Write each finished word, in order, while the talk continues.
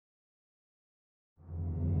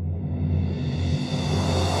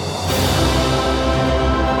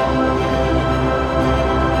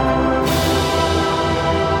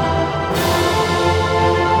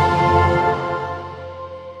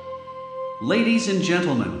Ladies and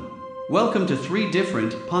gentlemen, welcome to 3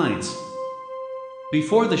 Different Pints.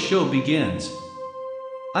 Before the show begins,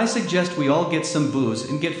 I suggest we all get some booze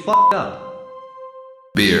and get fucked up.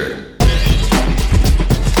 Beer.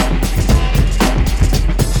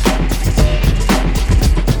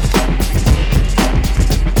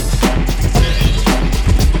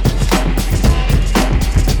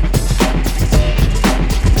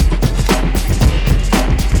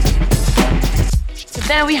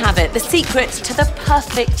 There we have it, the secret to the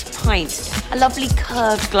perfect pint. A lovely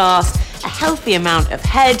curved glass, a healthy amount of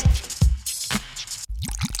head.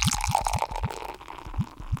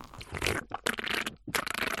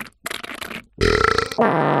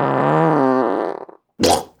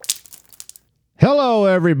 Hello,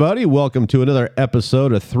 everybody. Welcome to another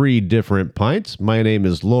episode of 3 Different Pints. My name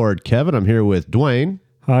is Lord Kevin. I'm here with Dwayne.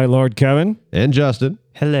 Hi, Lord Kevin. And Justin.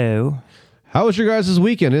 Hello. How was your guys'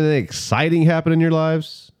 weekend? Anything exciting happen in your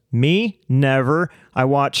lives? Me? Never. I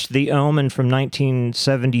watched The Omen from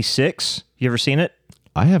 1976. You ever seen it?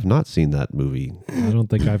 I have not seen that movie. I don't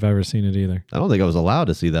think I've ever seen it either. I don't think I was allowed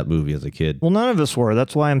to see that movie as a kid. Well, none of us were.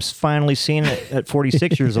 That's why I'm finally seeing it at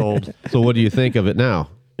 46 years old. So what do you think of it now?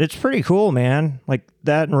 It's pretty cool, man. Like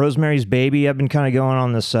that and Rosemary's Baby. I've been kind of going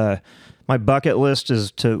on this... my bucket list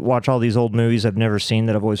is to watch all these old movies I've never seen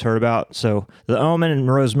that I've always heard about. So The Omen and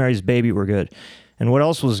Rosemary's Baby were good. And what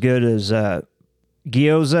else was good is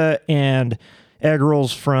gyoza and egg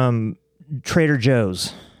rolls from Trader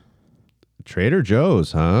Joe's. Trader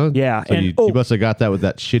Joe's, huh? Yeah. So and, you must have got that with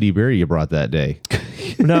that shitty beer you brought that day.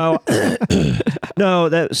 No, no,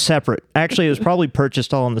 that was separate. Actually, it was probably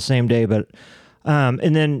purchased all on the same day. But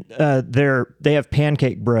and then they have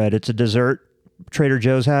pancake bread. It's a dessert. Trader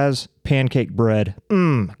Joe's has pancake bread.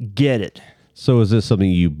 Get it. So is this something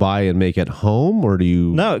you buy and make at home, or do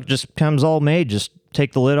you... No, it just comes all made. Just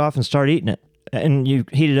take the lid off and start eating it. And you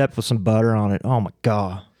heat it up with some butter on it. Oh, my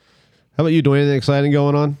God. How about you? Do anything exciting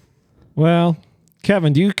going on? Well,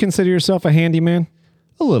 Kevin, do you consider yourself a handyman?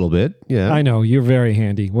 A little bit, yeah. I know, you're very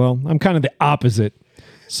handy. Well, I'm kind of the opposite.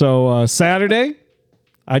 So Saturday,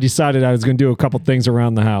 I decided I was going to do a couple things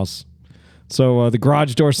around the house. So the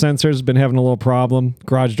garage door sensor's been having a little problem.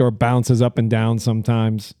 Garage door bounces up and down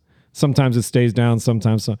sometimes. Sometimes it stays down,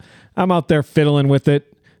 sometimes so. I'm out there fiddling with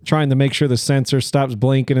it, trying to make sure the sensor stops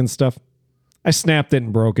blinking and stuff. I snapped it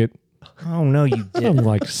and broke it. Oh, no, you I'm didn't.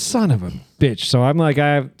 like, son of a bitch. So I'm like,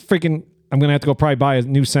 I'm going to have to go probably buy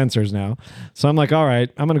new sensors now. So I'm like, all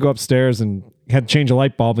right, I'm going to go upstairs and had to change a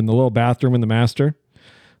light bulb in the little bathroom in the master.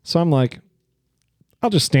 So I'm like,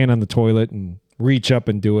 I'll just stand on the toilet and reach up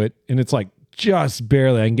and do it. And it's like just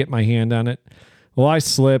barely I can get my hand on it. Well, I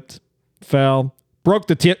slipped, fell, broke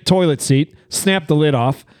the toilet seat, snapped the lid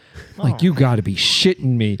off. Like, you got to be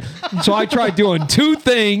shitting me. So I tried doing 2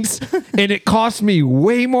 things, and it cost me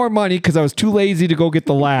way more money because I was too lazy to go get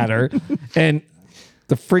the ladder. And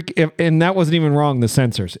and that wasn't even wrong, the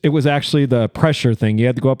sensors. It was actually the pressure thing. You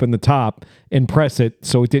had to go up in the top and press it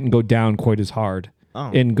so it didn't go down quite as hard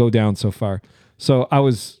and go down so far. So I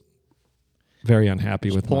was very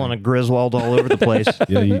unhappy with Pulling a Griswold all over the place.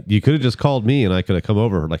 Yeah, you could have just called me and I could have come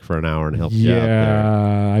over like for an hour and helped you out there.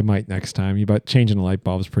 Yeah, I might next time. But changing the light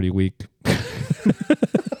bulb is pretty weak. At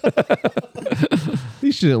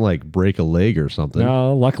least you didn't like break a leg or something.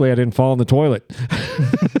 No, luckily I didn't fall in the toilet.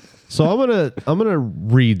 So I'm gonna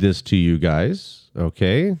read this to you guys.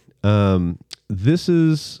 Okay, this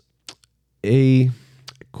is a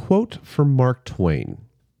quote from Mark Twain.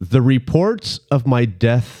 The reports of my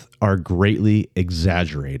death are greatly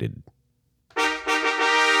exaggerated.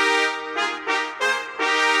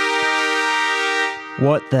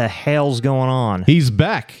 What the hell's going on? He's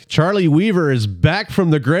back. Charlie Weaver is back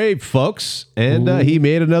from the grave, folks. And he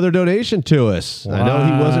made another donation to us. Wow. I know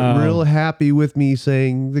he wasn't real happy with me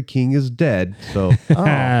saying the king is dead. So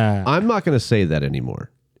I'm not going to say that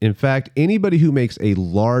anymore. In fact, anybody who makes a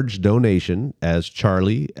large donation, as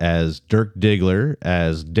Charlie, as Dirk Diggler,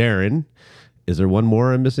 as Darren... Is there one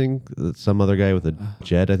more I'm missing? Some other guy with a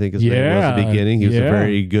jet, I think his name was at the beginning. He was a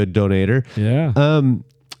very good donator. Yeah.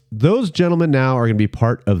 Those gentlemen now are going to be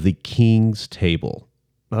part of the King's Table.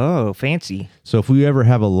 Oh, fancy. So if we ever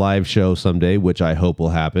have a live show someday, which I hope will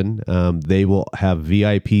happen, they will have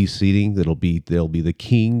VIP seating. They'll be the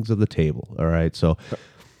kings of the table. All right. So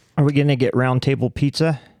Are we going to get round table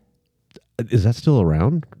pizza? is that still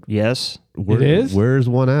around? Yes. Where, It is? Where's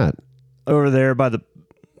one at? Over there by the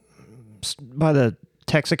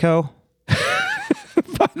Texaco.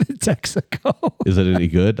 By the Texaco. Is it any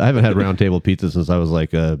good? I haven't had round table pizza since I was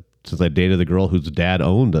like since I dated the girl whose dad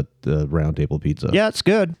owned a round table pizza. Yeah, it's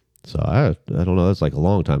good. So I don't know. That's like a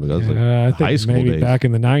long time ago. That's like I high think school maybe days. back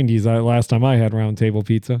in the 90s, last time I had round table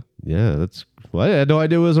pizza. Yeah, I had no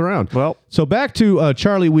idea it was around. Well, So back to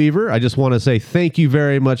Charlie Weaver. I just want to say thank you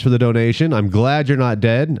very much for the donation. I'm glad you're not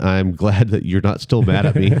dead. I'm glad that you're not still mad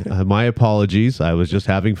at me. My apologies. I was just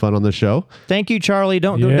having fun on the show. thank you, Charlie.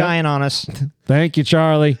 Don't go Yeah. dying on us. Thank you,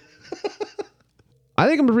 Charlie. I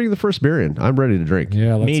think I'm going to bring the first beer in. I'm ready to drink.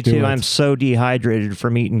 Yeah, let's Me do too. it. I'm so dehydrated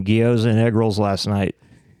from eating gyoza and egg rolls last night.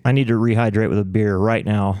 I need to rehydrate with a beer right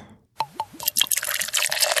now.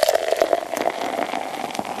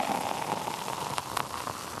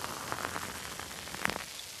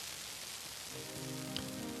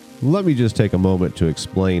 Let me just take a moment to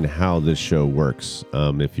explain how this show works.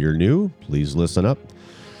 If you're new, please listen up.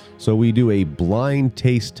 So we do a blind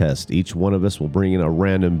taste test. Each one of us will bring in a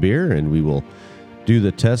random beer, and we will do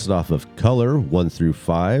the test off of color 1 through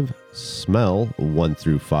 5, smell 1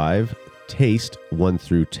 through 5, taste 1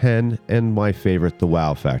 through 10, and my favorite, the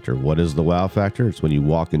wow factor. What is the wow factor? It's when you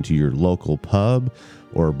walk into your local pub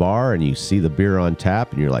or bar and you see the beer on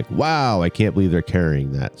tap and you're like, wow, I can't believe they're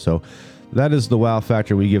carrying that. So that is the wow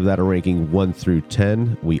factor. We give that a ranking 1 through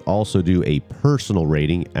 10. We also do a personal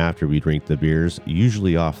rating after we drink the beers,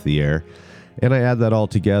 usually off the air. And I add that all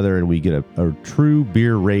together and we get a true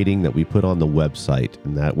beer rating that we put on the website.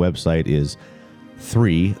 And that website is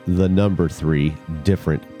 3, the number 3,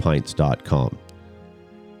 differentpints.com.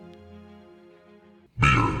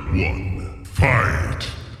 Fight.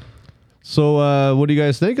 So what do you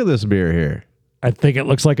guys think of this beer here? I think it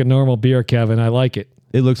looks like a normal beer, Kevin. I like it.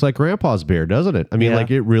 It looks like Grandpa's beer, doesn't it? I mean, Yeah.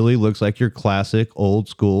 like it really looks like your classic old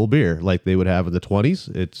school beer, like they would have in the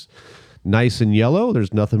 20s. It's nice and yellow.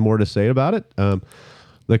 There's nothing more to say about it.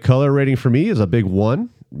 The color rating for me is a big 1,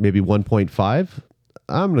 maybe 1.5.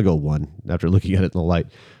 I'm going to go 1 after looking at it in the light.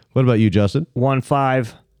 What about you, Justin?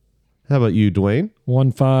 1-5. How about you, Dwayne?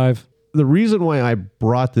 1-5. The reason why I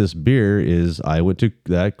brought this beer is I went to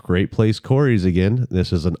that great place, Corey's again.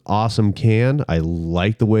 This is an awesome can. I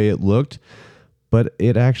like the way it looked, but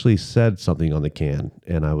it actually said something on the can.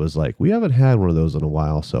 And I was like, we haven't had one of those in a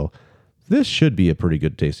while, so this should be a pretty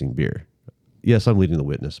good tasting beer. Yes, I'm leading the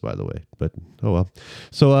witness, by the way, but oh well.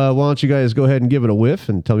 So why don't you guys go ahead and give it a whiff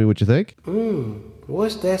and tell me what you think?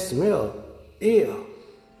 What's that smell? Ew.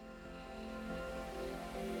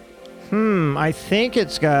 I think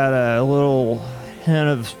it's got a little hint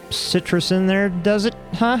of citrus in there. Does it,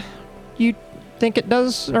 huh? You think it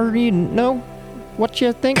does, or you know what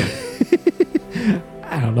you think?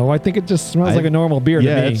 I don't know. I think it just smells like a normal beer to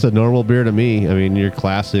Yeah, me. it's a normal beer to me. I mean, your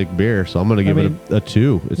classic beer, so I'm going to give it a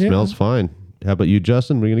 2. It yeah. smells fine. How about you,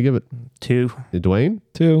 Justin? We're going to give it 2. Dwayne?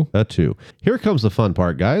 2. A 2. Here comes the fun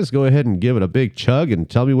part, guys. Go ahead and give it a big chug and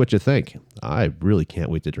tell me what you think. I really can't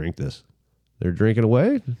wait to drink this. They're drinking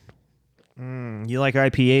away? You like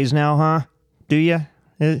IPAs now, huh? Do you?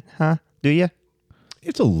 Huh? Do you?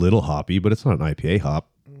 It's a little hoppy, but it's not an IPA hop.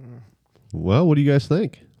 Well, what do you guys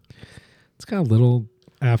think? It's got a little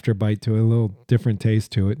after bite to it, a little different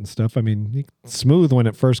taste to it and stuff. I mean, smooth when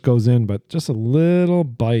it first goes in, but just a little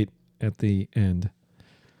bite at the end.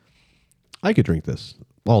 I could drink this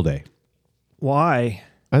all day. Why?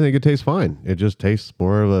 I think it tastes fine. It just tastes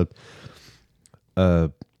more of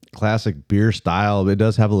a classic beer style. It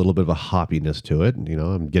does have a little bit of a hoppiness to it. You know,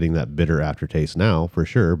 I'm getting that bitter aftertaste now for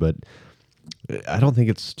sure, but I don't think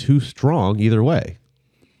it's too strong either way.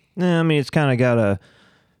 I mean, it's kind of got a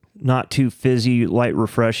not too fizzy, light,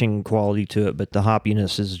 refreshing quality to it, but the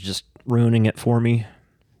hoppiness is just ruining it for me.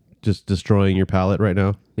 Just destroying your palate right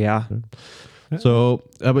now. Yeah. So,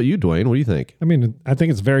 how about you, Dwayne? What do you think? I mean, I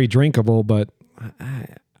think it's very drinkable, but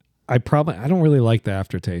I don't really like the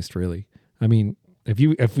aftertaste. Really, I mean,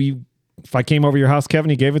 if I came over your house, Kevin,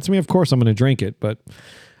 you gave it to me, of course I'm going to drink it. But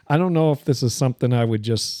I don't know if this is something I would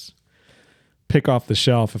just pick off the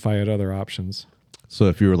shelf if I had other options. So,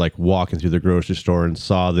 if you were like walking through the grocery store and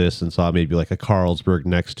saw this and saw maybe like a Carlsberg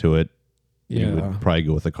next to it, you Yeah. would probably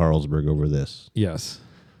go with a Carlsberg over this. Yes.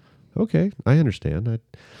 Okay, I understand.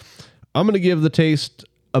 I'm going to give the taste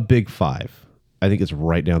a big 5. I think it's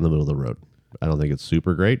right down the middle of the road. I don't think it's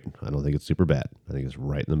super great. I don't think it's super bad. I think it's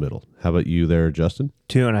right in the middle. How about you there, Justin?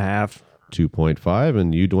 2.5. 2.5.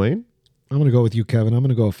 And you, Dwayne? I'm going to go with you, Kevin. I'm going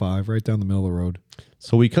to go 5, right down the middle of the road.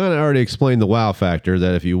 So we kind of already explained the wow factor,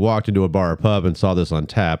 that if you walked into a bar or pub and saw this on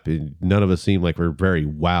tap, none of us seemed like we're very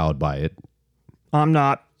wowed by it. I'm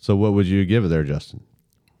not. So what would you give it there, Justin?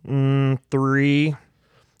 3.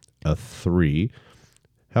 A 3.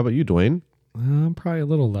 How about you, Dwayne? I'm probably a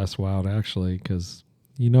little less wild, actually, because,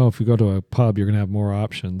 if you go to a pub, you're going to have more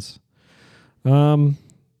options. I'm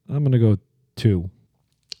going to go 2.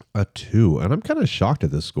 A 2. And I'm kind of shocked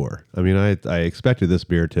at this score. I mean, I expected this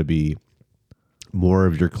beer to be more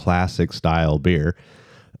of your classic style beer.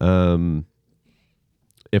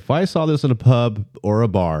 If I saw this in a pub or a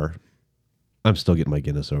bar, I'm still getting my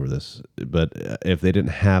Guinness over this. But if they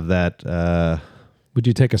didn't have that, Would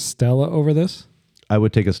you take a Stella over this? I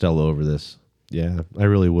would take a Stella over this. Yeah, I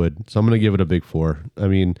really would. So I'm going to give it a big 4. I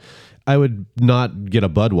mean, I would not get a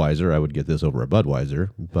Budweiser. I would get this over a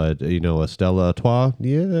Budweiser. But, a Stella Artois,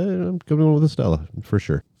 yeah, I'm going with a Stella for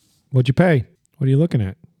sure. What'd you pay? What are you looking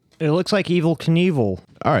at? It looks like Evil Knievel.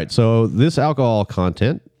 All right, so this alcohol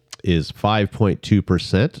content is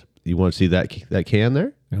 5.2%. You want to see that can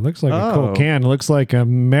there? It looks like a cool can. It looks like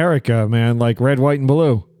America, man, like red, white, and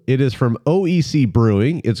blue. It is from OEC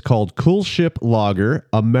Brewing. It's called Cool Ship Lager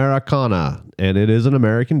Americana, and it is an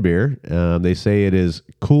American beer. They say it is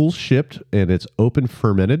cool shipped, and it's open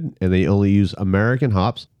fermented, and they only use American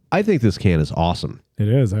hops. I think this can is awesome. It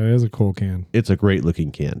is. That is a cool can. It's a great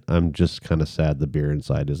looking can. I'm just kind of sad the beer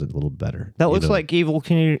inside isn't a little better. That looks like Evil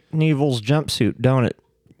Knievel's jumpsuit, don't it?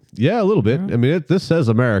 Yeah, a little bit. I mean, this says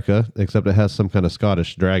America, except it has some kind of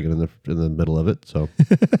Scottish dragon in the middle of it. So,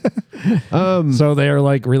 So they are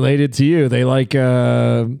like related to you. They like,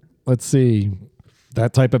 let's see,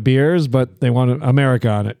 that type of beers, but they want America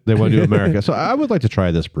on it. they want to do America. So I would like to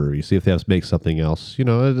try this brewery, see if they have to make something else.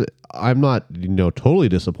 I'm not totally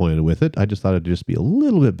disappointed with it. I just thought it'd just be a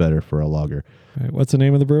little bit better for a lager. All right, what's the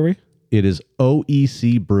name of the brewery? It is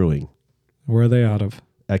OEC Brewing Where are they out of?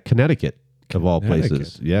 at Connecticut. Of all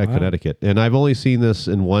places. Yeah, Wow. Connecticut. And I've only seen this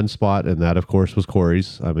in one spot, and that, of course, was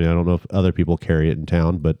Corey's. I mean, I don't know if other people carry it in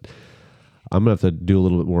town, but I'm going to have to do a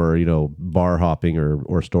little bit more, bar hopping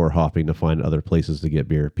or store hopping to find other places to get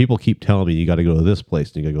beer. People keep telling me, you got to go to this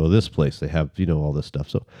place, and you got to go to this place. They have, all this stuff.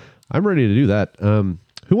 So I'm ready to do that.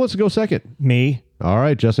 Who wants to go second? Me. All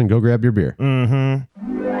right, Justin, go grab your beer.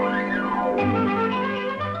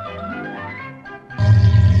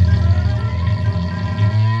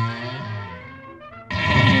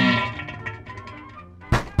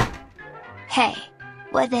 Hey,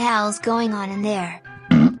 what the hell's going on in there?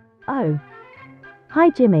 Oh. Hi,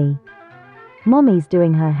 Jimmy. Mommy's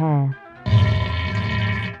doing her hair.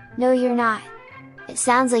 No, you're not. It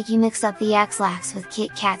sounds like you mixed up the X-Lax with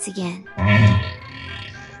Kit Kats again.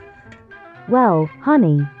 Well,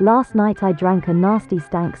 honey, last night I drank a nasty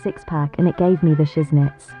stank six-pack and it gave me the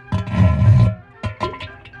shiznits.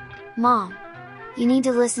 Mom, you need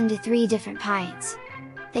to listen to 3 Different Pints.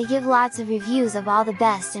 They give lots of reviews of all the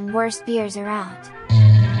best and worst beers around.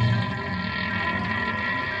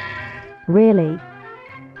 Really?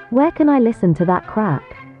 Where can I listen to that crap?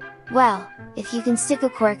 Well, if you can stick a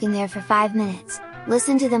cork in there for 5 minutes,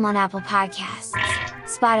 listen to them on Apple Podcasts,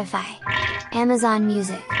 Spotify, Amazon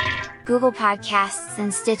Music, Google Podcasts,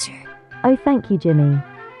 and Stitcher. Oh, thank you, Jimmy.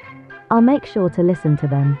 I'll make sure to listen to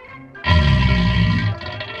them.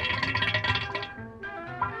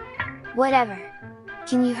 Whatever.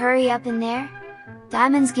 Can you hurry up in there?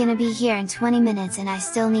 Diamond's gonna be here in 20 minutes and I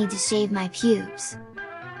still need to shave my pubes.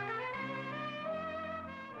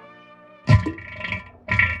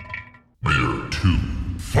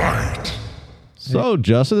 So,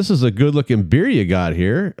 Justin, this is a good-looking beer you got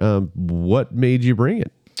here. What made you bring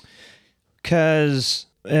it? Because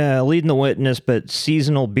leading the witness, but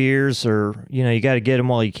seasonal beers are, you got to get them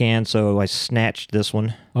while you can. So I snatched this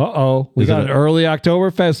one. Uh-oh. We got an early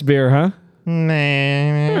Oktoberfest beer, huh?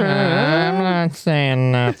 Man, I'm not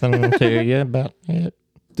saying nothing to you about it.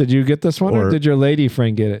 Did you get this one or did your lady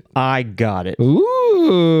friend get it? I got it.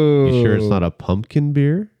 Ooh. You sure it's not a pumpkin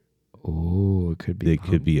beer? Oh, it could be. It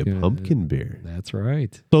could be a pumpkin beer. That's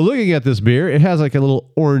right. So looking at this beer, it has like a little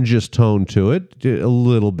orangish tone to it, a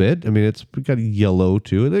little bit. I mean, it's got a yellow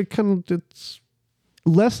to it. It's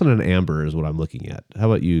less than an amber is what I'm looking at. How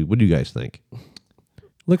about you? What do you guys think?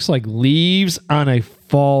 Looks like leaves on a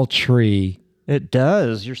fall tree. It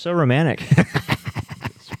does. You're so romantic.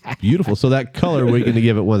 Beautiful. So that color, we're going to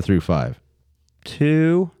give it 1 through 5.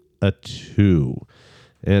 2. A 2.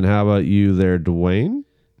 And how about you there, Dwayne?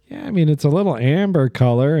 Yeah, I mean, it's a little amber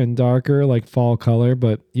color and darker, like fall color,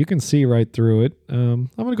 but you can see right through it. I'm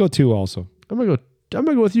going to go 2 also. I'm gonna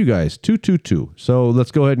go with you guys. 2, 2, 2. So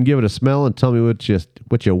let's go ahead and give it a smell and tell me what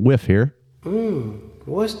you whiff here.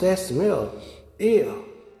 What's that smell? Ew.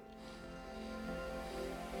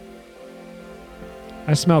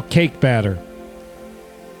 I smell cake batter.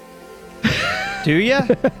 Do ya?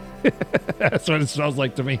 That's what it smells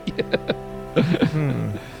like to me.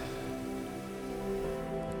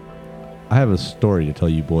 I have a story to tell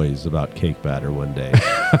you boys about cake batter one day.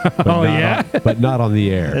 Oh, yeah? But not on the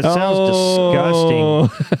air. It sounds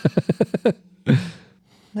disgusting.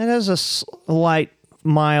 It has a slight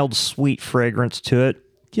mild, sweet fragrance to it.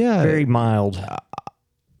 Yeah. Very mild.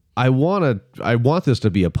 I want this to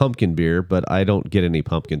be a pumpkin beer, but I don't get any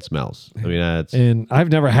pumpkin smells. I mean, it's And I've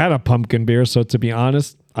never had a pumpkin beer, so to be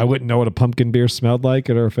honest, I wouldn't know what a pumpkin beer smelled like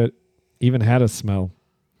or if it even had a smell.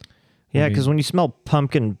 Yeah, because when you smell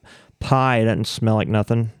pumpkin pie, it doesn't smell like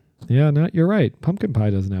nothing. Yeah, no, you're right. Pumpkin pie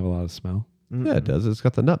doesn't have a lot of smell. yeah, it does. It's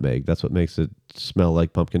got the nutmeg. That's what makes it smell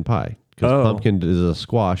like pumpkin pie. Because Oh. pumpkin is a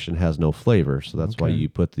squash and has no flavor, so that's why Okay. you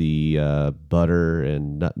put the butter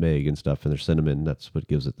and nutmeg and stuff in their cinnamon. That's what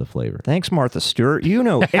gives it the flavor. Thanks, Martha Stewart. You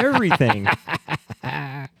know everything.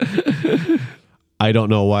 I don't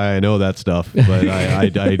know why I know that stuff, but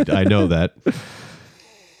I know that.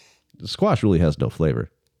 Squash really has no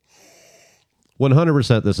flavor.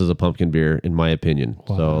 100% this is a pumpkin beer, in my opinion.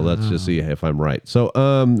 So let's just see if I'm right. So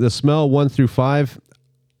the smell 1 through 5,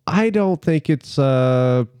 I don't think it's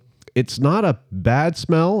not a bad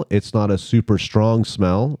smell. It's not a super strong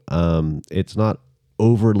smell. It's not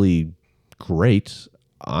overly great.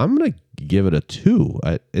 I'm going to give it a 2.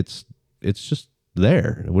 It's just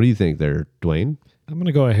there. What do you think there, Dwayne? I'm going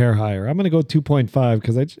to go a hair higher. I'm going to go 2.5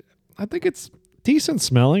 because I think it's decent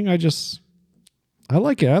smelling. I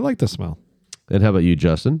like it. I like the smell. And how about you,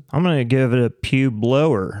 Justin? I'm going to give it a pube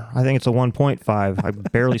lower. I think it's a 1.5. I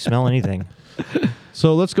barely smell anything.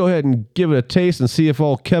 So let's go ahead and give it a taste and see if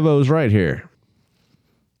all Kevo's right here.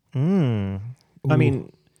 I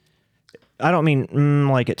mean, I don't mean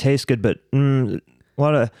like it tastes good, but a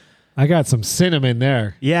lot of I got some cinnamon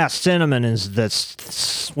there. cinnamon is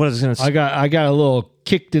that's what is going to. I got a little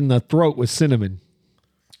kicked in the throat with cinnamon.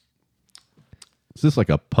 Is this like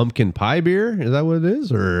a pumpkin pie beer? Is that what it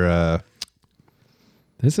is? Or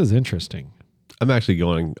This is interesting. I'm actually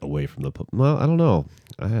going away from the... Well, I don't know.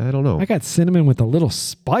 I don't know. I got cinnamon with a little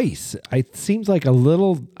spice. It seems like I got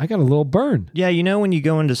a little burn. Yeah, you know when you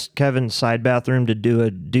go into Kevin's side bathroom to do a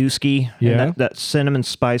dooski, Yeah. and that cinnamon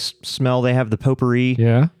spice smell, they have the potpourri.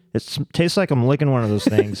 Yeah. It tastes like I'm licking one of those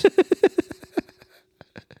things.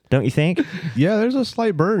 Don't you think? Yeah, there's a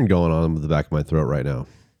slight burn going on in the back of my throat right now.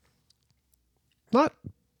 Not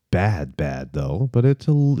bad, though, but it's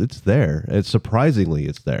there. It's surprisingly,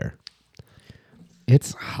 it's there.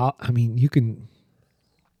 It's hot. I mean,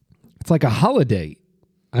 it's like a holiday.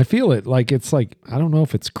 I feel it. Like it's like, I don't know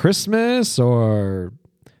if it's Christmas or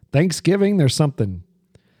Thanksgiving. There's something.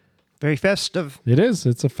 Very festive. It is.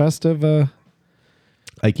 It's a festive.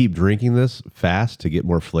 I keep drinking this fast to get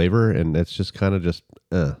more flavor, and it's just kind of just...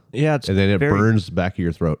 Yeah, it's and then it very- burns the back of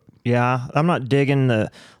your throat. Yeah, I'm not digging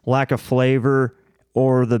the lack of flavor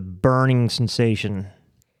or the burning sensation,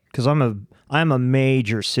 because I'm a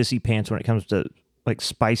major sissy pants when it comes to like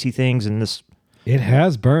spicy things, and this. It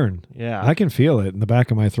has burn. Yeah. I can feel it in the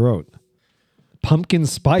back of my throat. Pumpkin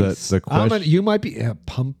spice. The question- you might be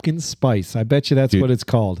pumpkin spice. I bet you that's Dude. what it's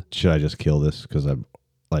called. Should I just kill this? Because I'm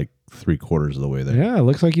like 3/4 of the way there. Yeah, it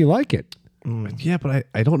looks like you like it. Yeah, but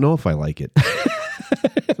I don't know if I like it.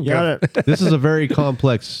 Got it. This is a very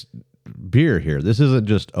complex beer here. This isn't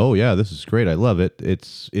just, oh yeah, this is great, I love it.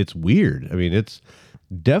 It's weird. I mean, it's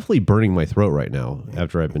definitely burning my throat right now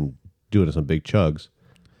after I've been doing some big chugs.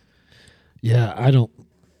 Yeah, I don't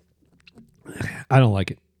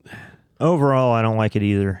like it. Overall, I don't like it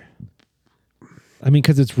either. I mean,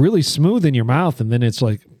 because it's really smooth in your mouth, and then it's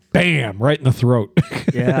like, bam, right in the throat.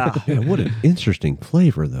 Yeah. Yeah, what an interesting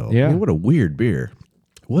flavor, though. Yeah. I mean, what a weird beer.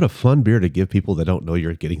 What a fun beer to give people that don't know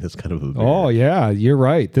you're getting this kind of a beer. Oh, yeah, you're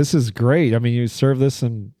right. This is great. I mean, you serve this,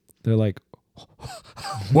 and they're like,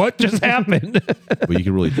 what just happened? But you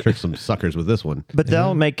can really trick some suckers with this one. But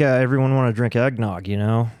that'll make everyone want to drink eggnog, you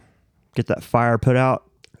know? Get that fire put out.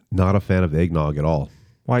 Not a fan of eggnog at all.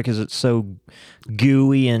 Why? Because it's so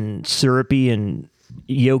gooey and syrupy and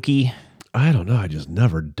yolky. I don't know. I just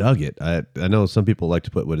never dug it. I know some people like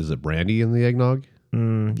to put, what is it, brandy in the eggnog?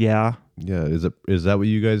 Yeah. Yeah. Is that what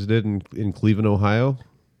you guys did in Cleveland, Ohio?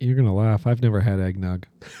 You're going to laugh. I've never had eggnog.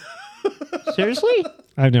 Seriously?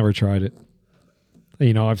 I've never tried it.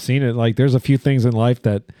 You know, I've seen it. Like, there's a few things in life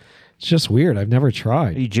that it's just weird. I've never Are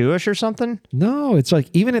tried. you Jewish or something? No, it's like,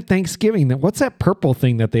 even at Thanksgiving, what's that purple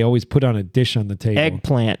thing that they always put on a dish on the table?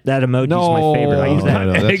 Eggplant. That emoji's No. my favorite. I use that.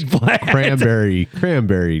 No, that's Eggplant.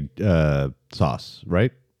 cranberry sauce,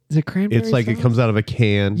 right? Is it cranberry It's like sauce? it comes out of a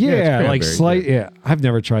can. Yeah, it's like cranberry, slice. Yeah, I've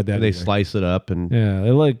never tried that. And they either. slice it up and Yeah,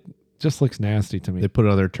 it just looks nasty to me. they put it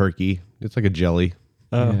on their turkey. It's like a jelly.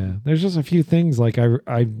 Yeah, there's just a few things like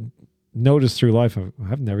I noticed through life.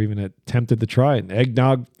 I've never even attempted to try it. And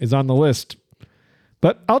eggnog is on the list,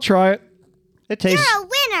 but I'll try it. It tastes. You're a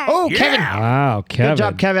winner! Oh, Kevin. Wow, Kevin. Good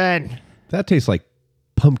job, Kevin. That tastes like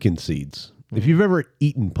pumpkin seeds. If you've ever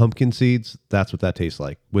eaten pumpkin seeds, that's what that tastes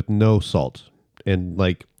like with no salt. and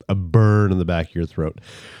like a burn in the back of your throat.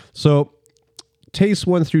 So, taste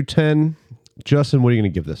 1 through 10. Justin, what are you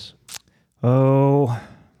going to give this? Oh,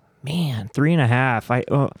 man,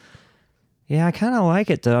 3.5. Yeah, I kind of like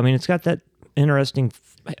it though. I mean, it's got that interesting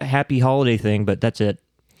happy holiday thing, but that's it.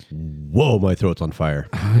 Whoa, my throat's on fire.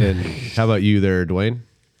 And how about you there, Dwayne?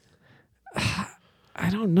 I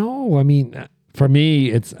don't know. I mean, for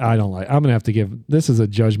me, I'm going to have to give, this is a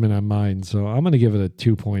judgment on mine. So I'm going to give it a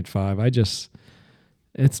 2.5.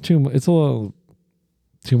 It's a little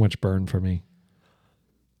too much burn for me.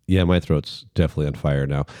 Yeah, my throat's definitely on fire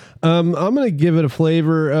now. I'm going to give it a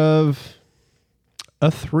flavor of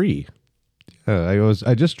a 3.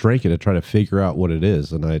 I just drank it to try to figure out what it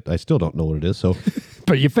is, and I still don't know what it is. So,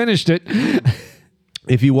 but you finished it.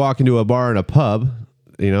 If you walk into a bar and a pub,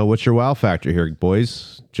 what's your wow factor here,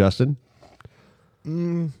 boys? Justin?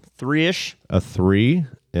 3-ish. A 3.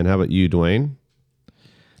 And how about you, Dwayne?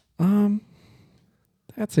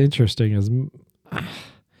 That's interesting.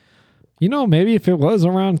 Maybe if it was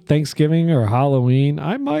around Thanksgiving or Halloween,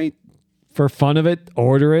 I might, for fun of it,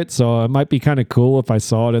 order it. So it might be kind of cool if I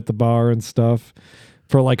saw it at the bar and stuff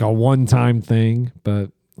for like a one-time thing.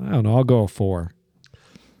 But I don't know. I'll go a 4.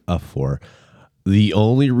 A 4. The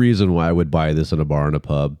only reason why I would buy this in a bar and a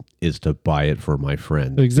pub is to buy it for my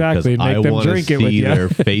friends. Exactly. Because Make them drink it with see you. their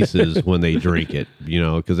faces when they drink it,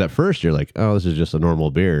 because at first you're like, oh, this is just a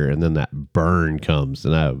normal beer. And then that burn comes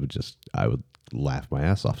and I would laugh my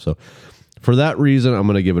ass off. So for that reason, I'm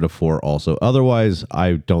going to give it a 4 also. Otherwise,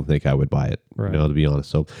 I don't think I would buy it, right. To be honest.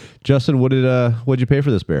 So Justin, what'd you pay for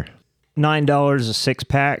this beer? $9 a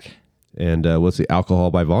 6-pack. And what's the alcohol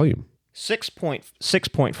by volume?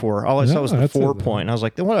 6.4. All I saw was the 4 point. I was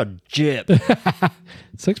like, what a jip.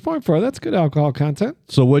 6.4. That's good alcohol content.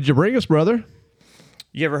 So what'd you bring us, brother?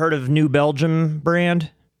 You ever heard of New Belgium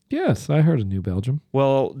brand? Yes, I heard of New Belgium.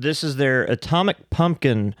 Well, this is their Atomic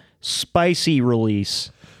Pumpkin spicy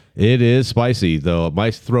release. It is spicy, though.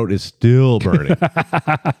 My throat is still burning.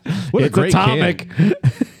 What it's a great Atomic. Can.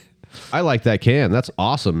 I like that can. That's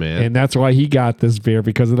awesome, man. And that's why he got this beer,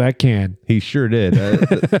 because of that can. He sure did.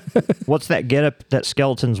 What's that getup that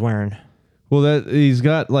Skeleton's wearing? Well, he's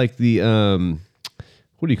got like the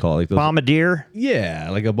what do you call it? Like those, bombardier? Yeah,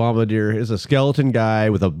 like a bombardier. It's a skeleton guy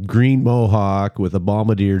with a green mohawk with a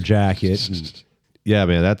bombardier jacket. And, yeah,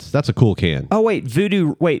 man, that's a cool can. Oh wait,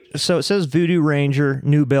 Voodoo. Wait, so it says Voodoo Ranger,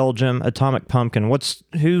 New Belgium, Atomic Pumpkin.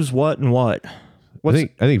 Who's what and what? I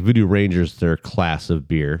think Voodoo Ranger's their class of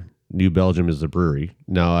beer. New Belgium is the brewery.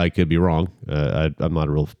 Now, I could be wrong. I'm not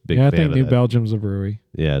a real big fan of that. Yeah, I think New Belgium's a brewery.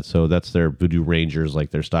 Yeah, so that's their Voodoo Rangers,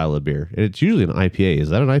 like their style of beer. And it's usually an IPA. Is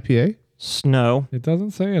that an IPA? Snow. It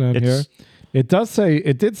doesn't say it on here. It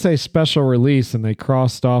did say special release, and they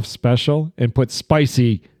crossed off special and put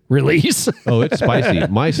spicy release. Oh, it's spicy.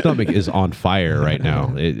 My stomach is on fire right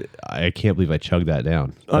now. I can't believe I chugged that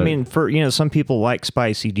down. I mean, some people like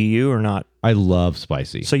spicy. Do you or not? I love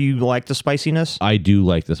spicy. So you like the spiciness? I do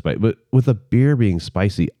like the spice, but with a beer being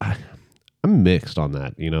spicy, I'm mixed on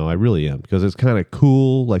that. I really am, because it's kind of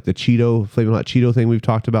cool, like the Flamin' Hot Cheeto thing we've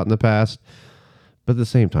talked about in the past. But at the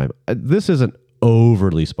same time, this isn't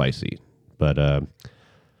overly spicy, but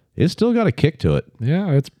it's still got a kick to it.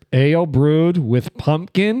 Yeah, it's ale brewed with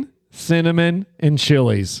pumpkin, cinnamon, and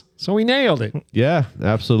chilies. So we nailed it. Yeah,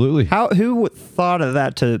 absolutely. Who thought of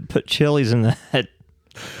that, to put chilies in that?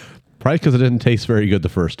 Probably because it didn't taste very good the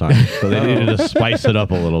first time. So they needed to spice it up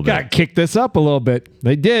a little bit. Got to kick this up a little bit.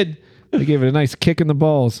 They did. They gave it a nice kick in the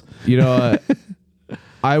balls.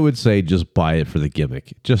 I would say just buy it for the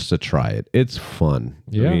gimmick, just to try it. It's fun.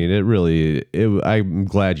 Yeah. I mean, I'm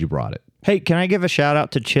glad you brought it. Hey, can I give a shout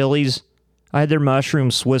out to Chili's? I had their mushroom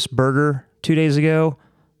Swiss burger 2 days ago.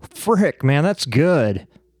 Frick, man, that's good.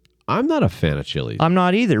 I'm not a fan of Chili's. I'm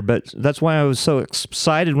not either, but that's why I was so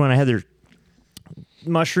excited when I had their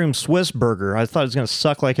mushroom Swiss burger. I thought it was going to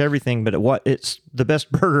suck like everything, but it's the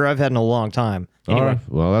best burger I've had in a long time. Anyway, all right.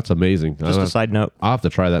 Well, that's amazing. Just a side note. I'll have to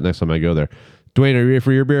try that next time I go there. Dwayne, are you ready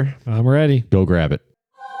for your beer? I'm ready. Go grab it.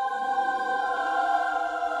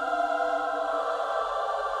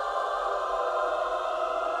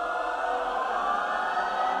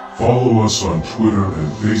 Follow us on Twitter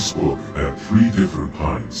and Facebook at 3 Different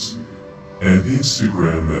Pints, and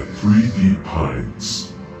Instagram at 3D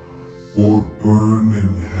Pints, or burn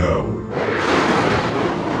in hell.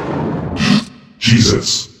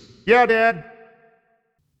 Jesus. Yeah, Dad.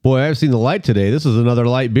 Boy, I've seen the light today. This is another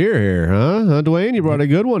light beer here, huh? Dwayne, you brought a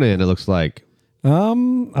good one in, it looks like.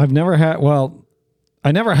 I've never had,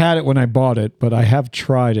 I never had it when I bought it, but I have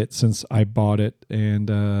tried it since I bought it,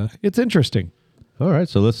 and it's interesting. All right,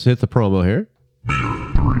 so let's hit the promo here.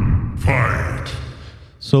 Fight.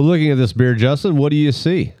 So looking at this beer, Justin, what do you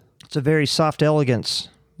see? It's a very soft elegance.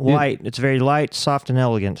 Light. It's very light, soft, and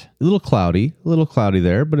elegant. A little cloudy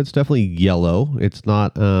there, but it's definitely yellow. It's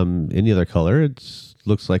not any other color. It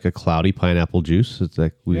looks like a cloudy pineapple juice. It's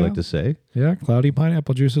like we like to say. Yeah, cloudy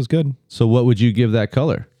pineapple juice is good. So what would you give that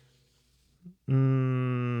color?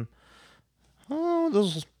 Those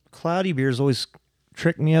cloudy beers always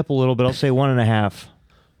trick me up a little bit. I'll say 1.5.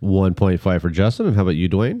 1.5 for Justin. And how about you,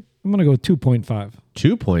 Dwayne? I'm going to go 2.5.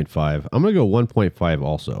 2.5. I'm going to go 1.5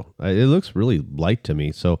 also. It looks really light to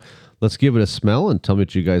me. So let's give it a smell and tell me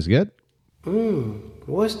what you guys get.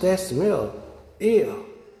 What's that smell? Ew.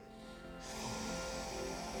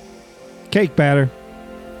 Cake batter.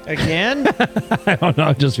 Again? I don't know.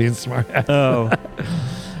 I'm just being smart. Oh.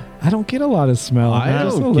 I don't get a lot of smell. I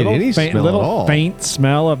Just don't a get any faint, smell little at all. faint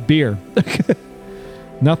smell of beer.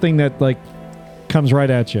 Nothing that like comes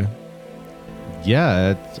right at you.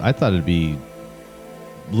 Yeah, I thought it'd be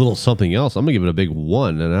a little something else. I'm going to give it a big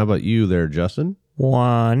 1. And how about you there, Justin?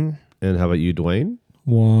 1. And how about you, Dwayne?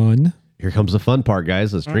 1. Here comes the fun part,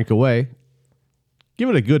 guys. Let's drink away. Give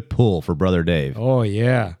it a good pull for Brother Dave. Oh,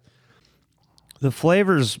 yeah. The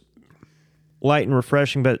flavor's light and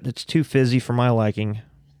refreshing, but it's too fizzy for my liking.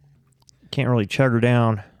 Can't really chug her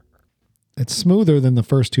down. It's smoother than the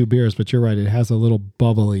first 2 beers, but you're right. It has a little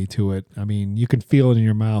bubbly to it. I mean, you can feel it in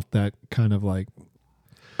your mouth, that kind of like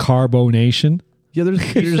carbonation. Yeah,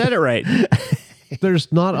 You said it right.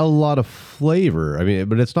 there's not a lot of flavor. I mean,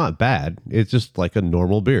 but it's not bad. It's just like a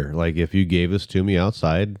normal beer. Like if you gave this to me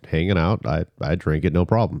outside hanging out, I'd drink it no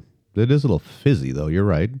problem. It is a little fizzy though. You're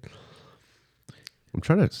right. I'm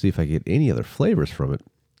trying to see if I get any other flavors from it.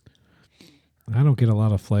 I don't get a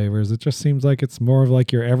lot of flavors. It just seems like it's more of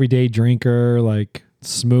like your everyday drinker, like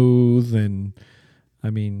smooth. And I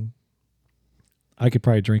mean, I could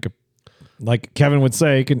probably drink like Kevin would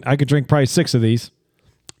say, I could drink probably 6 of these.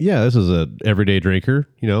 Yeah, this is a everyday drinker,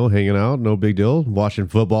 hanging out, no big deal, watching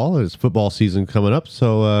football. It's football season coming up.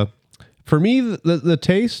 So for me, the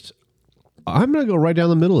taste, I'm going to go right down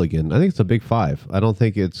the middle again. I think it's a big 5. I don't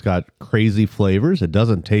think it's got crazy flavors. It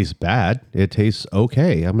doesn't taste bad. It tastes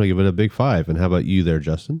okay. I'm going to give it a big 5. And how about you there,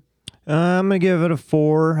 Justin? I'm going to give it a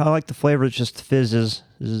 4. I like the flavor. It's just the fizzes.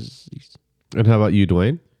 And how about you,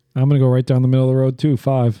 Dwayne? I'm going to go right down the middle of the road too,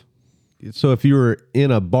 5. So if you were in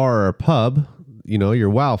a bar or pub, your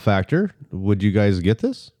wow factor, would you guys get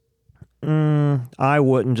this? I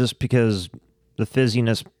wouldn't, just because the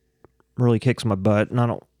fizziness really kicks my butt, and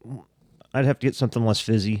I'd have to get something less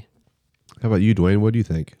fizzy. How about you, Dwayne? What do you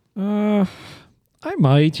think? I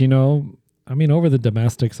might, I mean, over the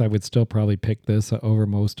domestics, I would still probably pick this over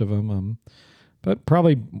most of them. But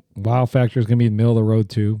probably wow factor is going to be in the middle of the road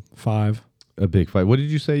too, 5. A big 5. What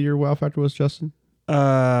did you say your wow factor was, Justin? 4.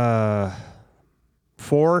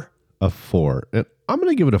 A 4. And I'm going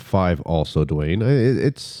to give it a 5 also, Dwayne.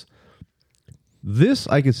 It's this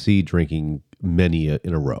I could see drinking many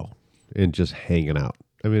in a row and just hanging out.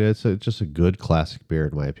 I mean, it's just a good classic beer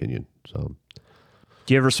in my opinion. So,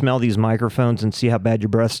 do you ever smell these microphones and see how bad your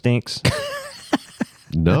breath stinks?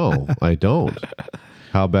 No, I don't.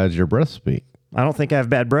 How bad's your breath stink? I don't think I have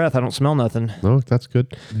bad breath. I don't smell nothing. No, that's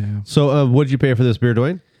good. Yeah. So, what did you pay for this beer,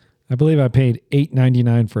 Dwayne? I believe I paid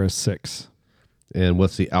 $8.99 for a 6. And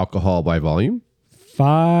what's the alcohol by volume?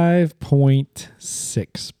 5.6%.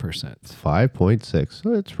 5.6.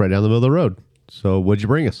 So it's right down the middle of the road. So what'd you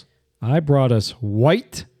bring us? I brought us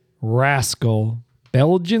White Rascal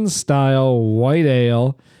Belgian style white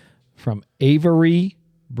ale from Avery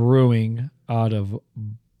Brewing out of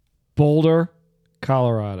Boulder,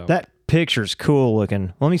 Colorado. That picture's cool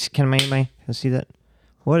looking. Let me see. Can I see that?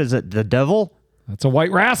 What is it? The devil? That's a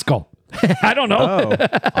White Rascal. I don't know. Oh,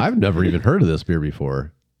 I've never even heard of this beer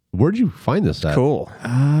before. Where'd you find this at? cool.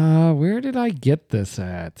 Where did I get this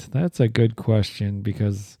at? That's a good question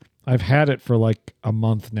because I've had it for like a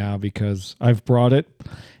month now because I've brought it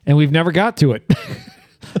and we've never got to it.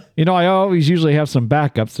 I always usually have some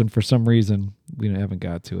backups and for some reason we haven't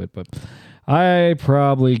got to it, but I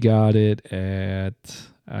probably got it at,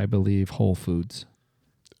 I believe, Whole Foods.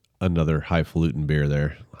 Another highfalutin beer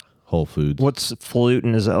there. Whole Foods. What's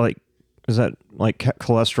falutin? Is that like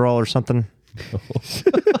cholesterol or something?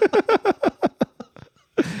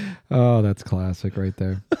 Oh, that's classic right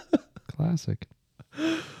there. Classic.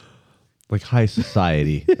 Like high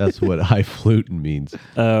society. That's what highfalutin means.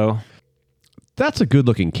 Oh. That's a good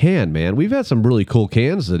looking can, man. We've had some really cool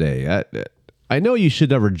cans today. I know you should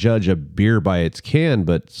never judge a beer by its can,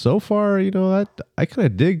 but so far, I kind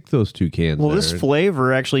of dig those 2 cans. Well, there. this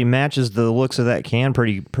flavor actually matches the looks of that can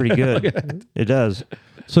pretty good. It does.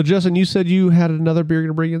 So, Justin, you said you had another beer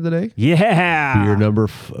to bring in today? Yeah. Beer number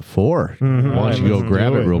 4. Why don't you go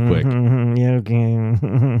grab it real quick? Yeah,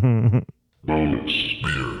 okay.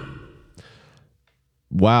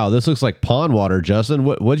 Wow, this looks like pond water, Justin.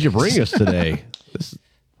 What'd you bring us today?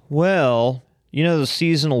 Well, you know the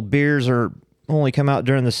seasonal beers are only come out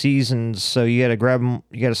during the seasons, so you got to grab them.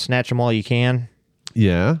 You got to snatch them while you can.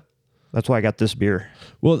 Yeah. That's why I got this beer.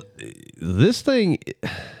 Well, this thing,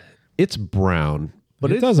 it's brown,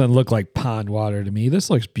 but it doesn't look like pond water to me. This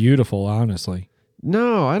looks beautiful, honestly.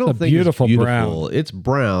 No, I don't a think beautiful it's beautiful. brown. It's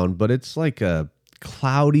brown, but it's like a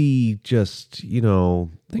cloudy, just, I think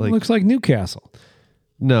it looks like Newcastle.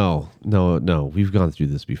 No. We've gone through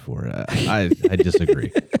this before. I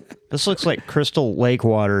disagree. This looks like Crystal Lake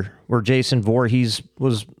water, where Jason Voorhees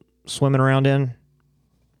was swimming around in.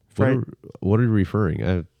 What are you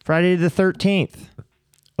referring? Friday the 13th.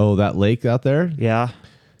 Oh, that lake out there? Yeah.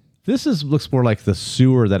 This looks more like the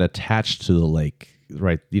sewer that attached to the lake,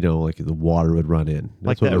 right? Like the water would run in.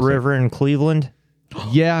 Like that river in Cleveland?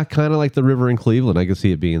 Yeah, kind of like the river in Cleveland. I can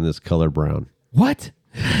see it being this color brown. What?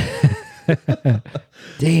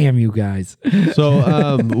 Damn, you guys.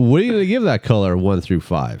 So, what are you going to give that color 1 through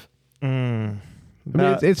 5? I mean,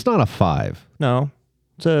 it's not a 5. No.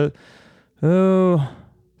 It's a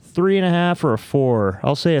 3.5 or a 4.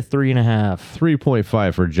 I'll say a 3.5.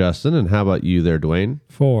 3.5 for Justin. And how about you there, Dwayne?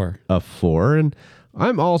 4. A 4. And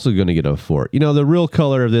I'm also going to get a 4. The real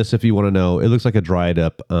color of this, if you want to know, it looks like a dried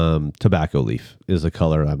up tobacco leaf is the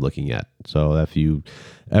color I'm looking at. So if you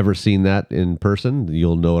ever seen that in person,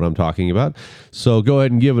 you'll know what I'm talking about. So go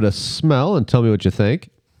ahead and give it a smell and tell me what you think.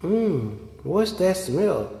 What's that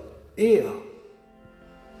smell? Ew.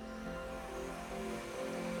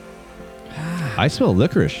 I smell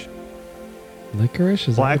licorice. Licorice?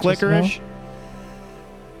 Is Black that what you licorice? smell?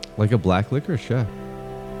 Like a black licorice, yeah.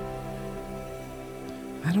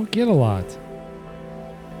 I don't get a lot.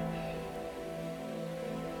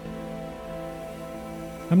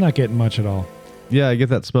 I'm not getting much at all. Yeah, I get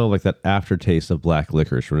that smell, like that aftertaste of black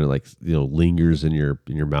licorice when it lingers in your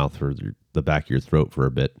mouth or the back of your throat for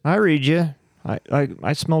a bit. I read you.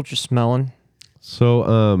 I smell what you're smelling.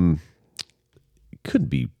 So, it could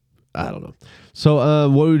be, I don't know. So,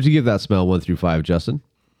 what would you give that smell 1 through 5, Justin?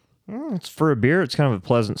 It's for a beer. It's kind of a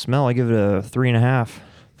pleasant smell. I give it a 3.5.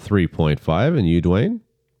 3.5, and you, Dwayne?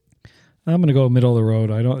 I'm gonna go middle of the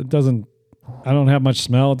road. I don't have much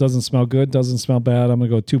smell. It doesn't smell good. Doesn't smell bad. I'm gonna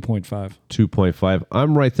go 2.5. 2.5.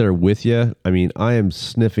 I'm right there with you. I mean, I am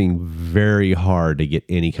sniffing very hard to get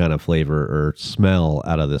any kind of flavor or smell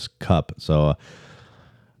out of this cup. So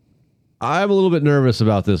I'm a little bit nervous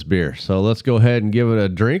about this beer. So let's go ahead and give it a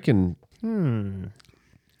drink. And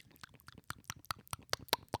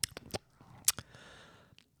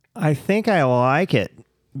I think I like it,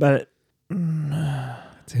 but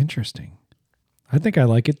it's interesting. I think I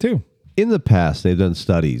like it too. in the past, they've done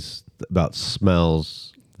studies about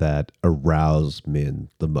smells that arouse men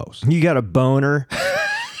the most. You got a boner.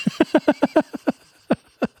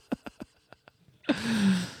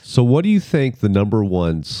 So what do you think the number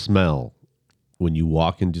one smell when you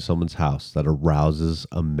walk into someone's house that arouses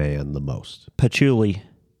a man the most? Patchouli.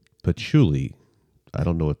 Patchouli. I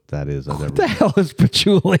don't know what that is. What the hell is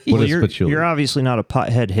patchouli? What is you're, patchouli? You're obviously not a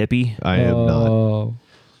pothead hippie. I am not.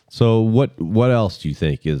 So what else do you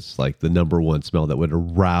think is like the number one smell that would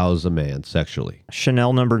arouse a man sexually?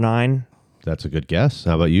 Chanel No. 9. That's a good guess.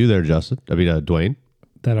 How about you there, Justin? I mean, Dwayne?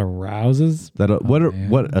 That arouses?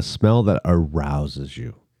 What a smell that arouses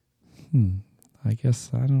you? I guess,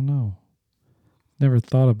 I don't know. Never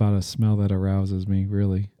thought about a smell that arouses me,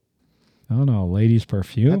 really. I don't know. Ladies'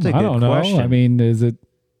 perfume? That's a I good don't know. question. I mean, is it,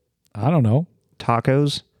 I don't know.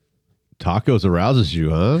 Tacos. Tacos arouses you,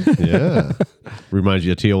 huh? Yeah. Reminds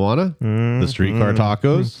you of Tijuana? The streetcar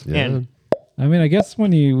tacos? Yeah. And I mean, I guess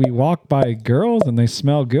when we walk by girls and they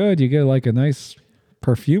smell good, you get like a nice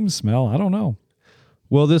perfume smell. I don't know.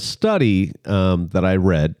 Well, this study that I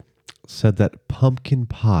read said that pumpkin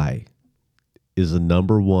pie is the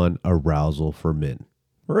number one arousal for men.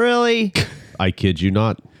 really? I kid you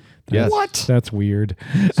not. Yes. What? That's weird.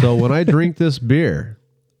 So when I drink this beer,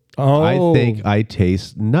 Oh, I think I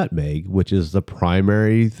taste nutmeg, which is the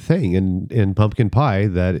primary thing in pumpkin pie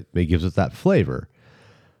that it gives it that flavor.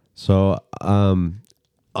 So I'm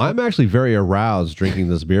actually very aroused drinking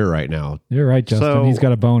this beer right now. You're right, Justin. So- He's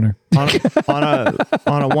got a boner.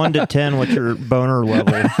 on a 1 to 10, what's your boner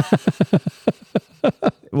level?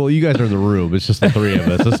 Well, you guys are in the room. It's just the three of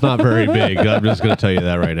us. It's not very big. I'm just going to tell you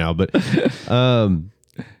that right now. But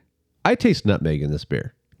I taste nutmeg in this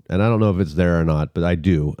beer. And I don't know if it's there or not, but I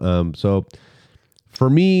do. So for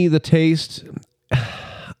me, the taste,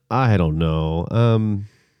 I don't know.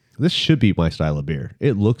 this should be my style of beer.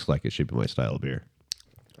 It looks like it should be my style of beer.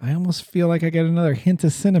 I almost feel like I get another hint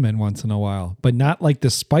of cinnamon once in a while, but not like the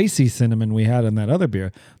spicy cinnamon we had in that other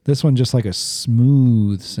beer. This one just like a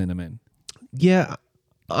smooth cinnamon. Yeah,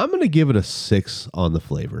 I'm going to give it a 6 on the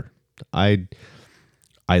flavor. I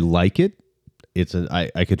like it.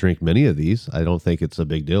 I could drink many of these. I don't think it's a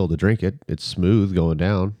big deal to drink it. It's smooth going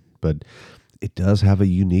down, but it does have a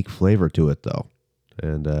unique flavor to it though.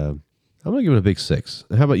 And I'm going to give it a big 6.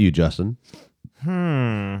 How about you, Justin?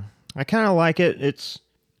 I kind of like it. It's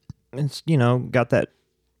got that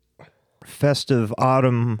festive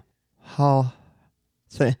autumn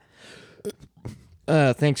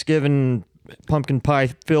Thanksgiving pumpkin pie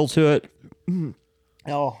feel to it.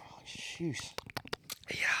 Oh, jeez.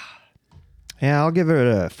 Yeah, I'll give it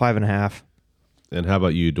a 5.5. And how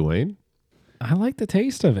about you, Dwayne? I like the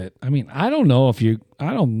taste of it. I mean, I don't know if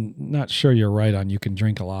not sure you're right on you can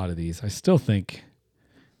drink a lot of these. I still think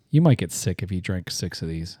you might get sick if you drank 6 of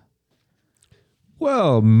these.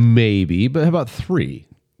 Well, maybe, but how about 3?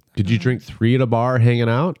 Could you drink 3 at a bar hanging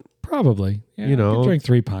out? Probably. Yeah, I could drink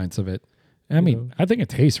 3 pints of it. I mean, I think it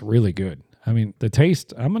tastes really good. I mean, the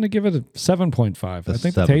taste, I'm going to give it a 7.5. I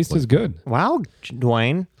think the taste is good. Wow,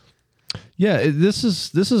 Dwayne. Yeah, this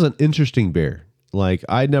is an interesting beer. Like,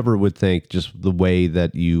 I never would think just the way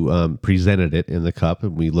that you presented it in the cup,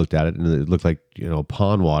 and we looked at it, and it looked like,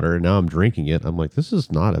 pond water, and now I'm drinking it. I'm like, this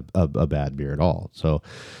is not a bad beer at all. So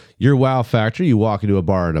your wow factor, you walk into a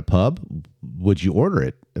bar and a pub, would you order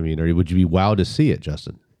it? I mean, or would you be wowed to see it,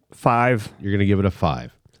 Justin? 5. You're going to give it a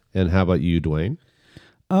 5. And how about you, Dwayne?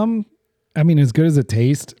 I mean, as good as it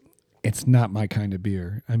tastes, it's not my kind of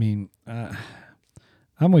beer. I mean,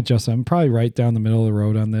 I'm with Justin. I'm probably right down the middle of the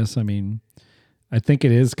road on this. I mean, I think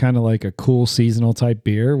it is kind of like a cool seasonal type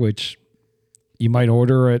beer, which you might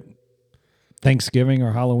order at Thanksgiving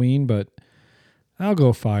or Halloween, but I'll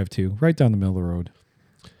go 5 too, right down the middle of the road.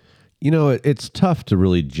 It's tough to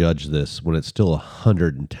really judge this when it's still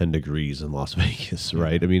 110 degrees in Las Vegas,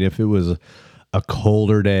 right? I mean, if it was a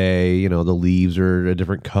colder day, the leaves are a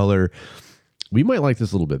different color, we might like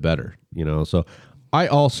this a little bit better, So I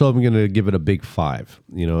also am going to give it a big 5.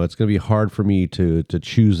 It's going to be hard for me to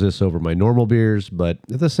choose this over my normal beers, but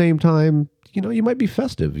at the same time, you might be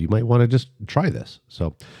festive. You might want to just try this.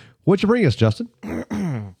 So what'd you bring us, Justin?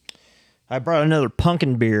 I brought another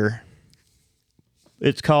pumpkin beer.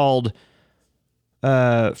 It's called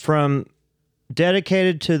from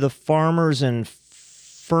dedicated to the farmers and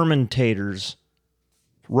fermentators,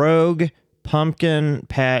 Rogue Pumpkin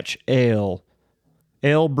Patch Ale.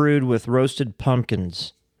 Ale brewed with roasted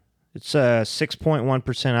pumpkins. It's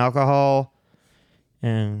 6.1% alcohol.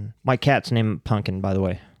 And my cat's named Pumpkin, by the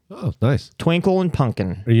way. Oh, nice. Twinkle and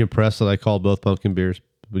Pumpkin. Are you impressed that I called both pumpkin beers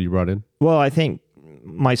what you brought in? Well, I think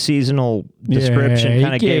my seasonal description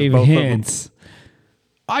kind of gave both hints. of them.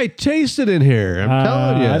 I tasted in here. I'm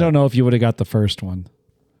telling you. I don't know if you would have got the first one.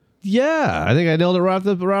 Yeah, I think I nailed it right off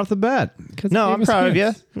the bat. No, I'm proud of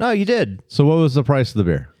you. No, you did. So what was the price of the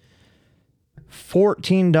beer?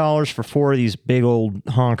 $14 for 4 of these big old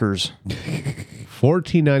honkers.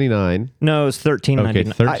 $14.99. No, it's $13.99. Okay,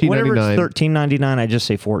 $13.99. Whenever it's $13.99, I just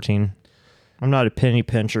say 14. I'm not a penny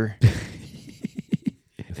pincher.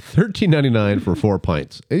 $13.99 for 4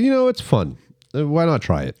 pints. And, it's fun. Why not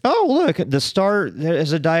try it? Oh, look, the star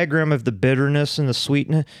has a diagram of the bitterness and the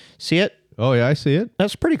sweetness. See it? Oh, yeah, I see it.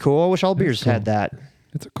 That's pretty cool. I wish all beers had that.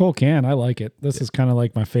 It's a cool can. I like it. This is kind of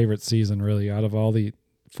like my favorite season, really, out of all the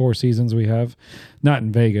 4 seasons we have. Not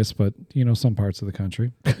in Vegas, but, some parts of the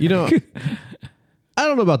country. I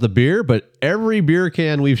don't know about the beer, but every beer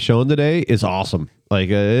can we've shown today is awesome. Like,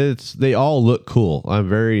 they all look cool. I'm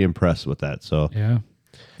very impressed with that. So, yeah.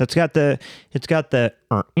 It's got the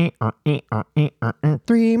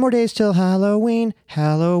 3 more days till Halloween,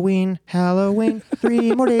 Halloween, Halloween,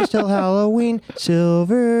 3 more days till Halloween,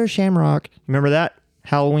 Silver Shamrock. Remember that?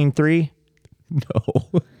 Halloween 3? No.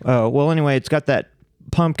 Oh, well, anyway, it's got that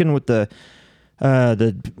pumpkin with the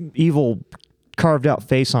evil carved out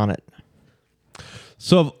face on it.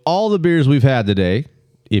 So of all the beers we've had today,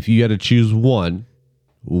 if you had to choose one,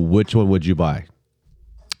 which one would you buy?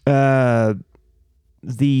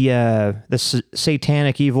 The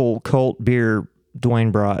satanic evil cult beer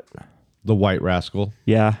Dwayne brought. The White Rascal.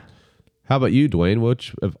 Yeah. How about you, Dwayne?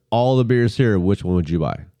 Which of all the beers here, which one would you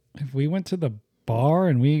buy? If we went to the bar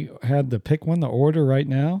and we had to pick one to order right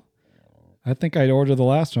now, I think I'd order the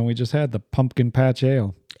last one we just had, the Pumpkin Patch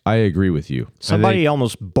Ale. I agree with you. Somebody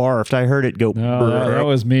almost barfed. I heard it go. No, that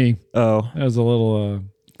was me. Oh. That was a little...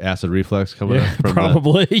 acid reflux coming up from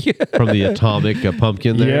probably. From the atomic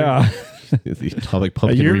pumpkin there. Yeah. The atomic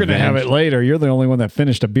pumpkin You're going to have it later. You're the only one that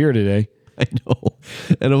finished a beer today. I know.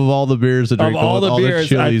 And of all the beers to drink, Of all the beers,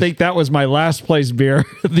 I chilies- think that was my last place beer,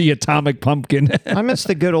 the Atomic Pumpkin. I miss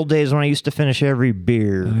the good old days when I used to finish every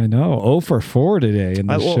beer. I know. 0 for 4 today in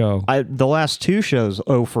this show. The last 2 shows,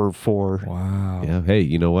 0 for 4. Wow. Yeah. Hey,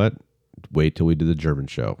 you know what? Wait till we do the German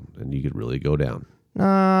show, and you could really go down.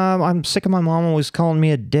 I'm sick of my mom always calling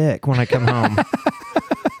me a dick when I come home.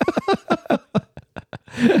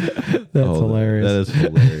 That's hilarious. That is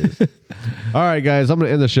hilarious. All right, guys, I'm going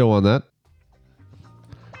to end the show on that.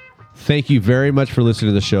 Thank you very much for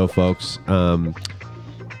listening to the show, folks.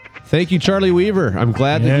 Thank you, Charlie Weaver. I'm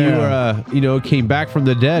glad that you came back from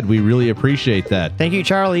the dead. We really appreciate that. Thank you,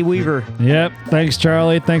 Charlie Weaver. Yep. Thanks,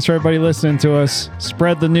 Charlie. Thanks for everybody listening to us.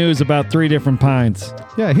 Spread the news about 3 different pints.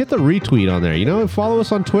 Yeah, hit the retweet on there. Follow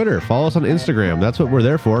us on Twitter. Follow us on Instagram. That's what we're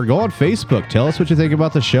there for. Go on Facebook. Tell us what you think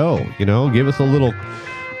about the show. Give us a little,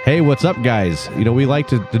 hey, what's up, guys? We like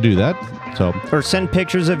to do that. So, or send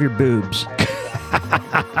pictures of your boobs.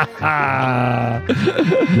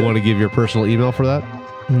 You want to give your personal email for that?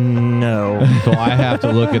 No. So I have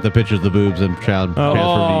to look at the pictures of the boobs and transfer to you.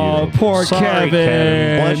 Oh, poor Sorry,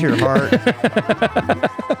 Kevin. Bless your heart.